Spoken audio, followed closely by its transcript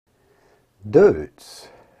Deutz,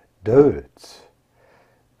 Deutz,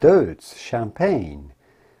 Deutz, champagne.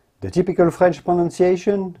 The typical French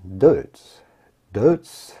pronunciation, Deutz,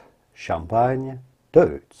 Deutz, champagne,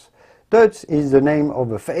 Deutz. Deutz is the name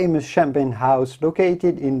of a famous champagne house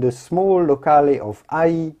located in the small locale of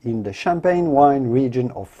Ailly in the Champagne wine region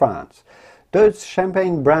of France. Deutz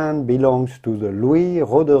champagne brand belongs to the Louis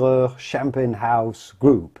Roederer Champagne House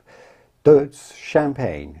Group. Deutz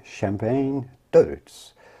champagne, champagne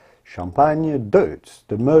Deutz. Champagne Deutz,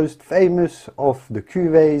 the most famous of the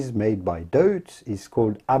cuvées made by Deutz, is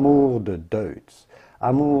called Amour de Deutz.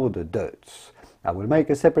 Amour de Deutz. I will make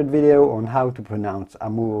a separate video on how to pronounce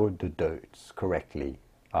Amour de Deutz correctly.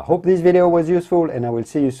 I hope this video was useful and I will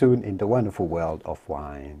see you soon in the wonderful world of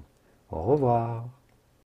wine. Au revoir.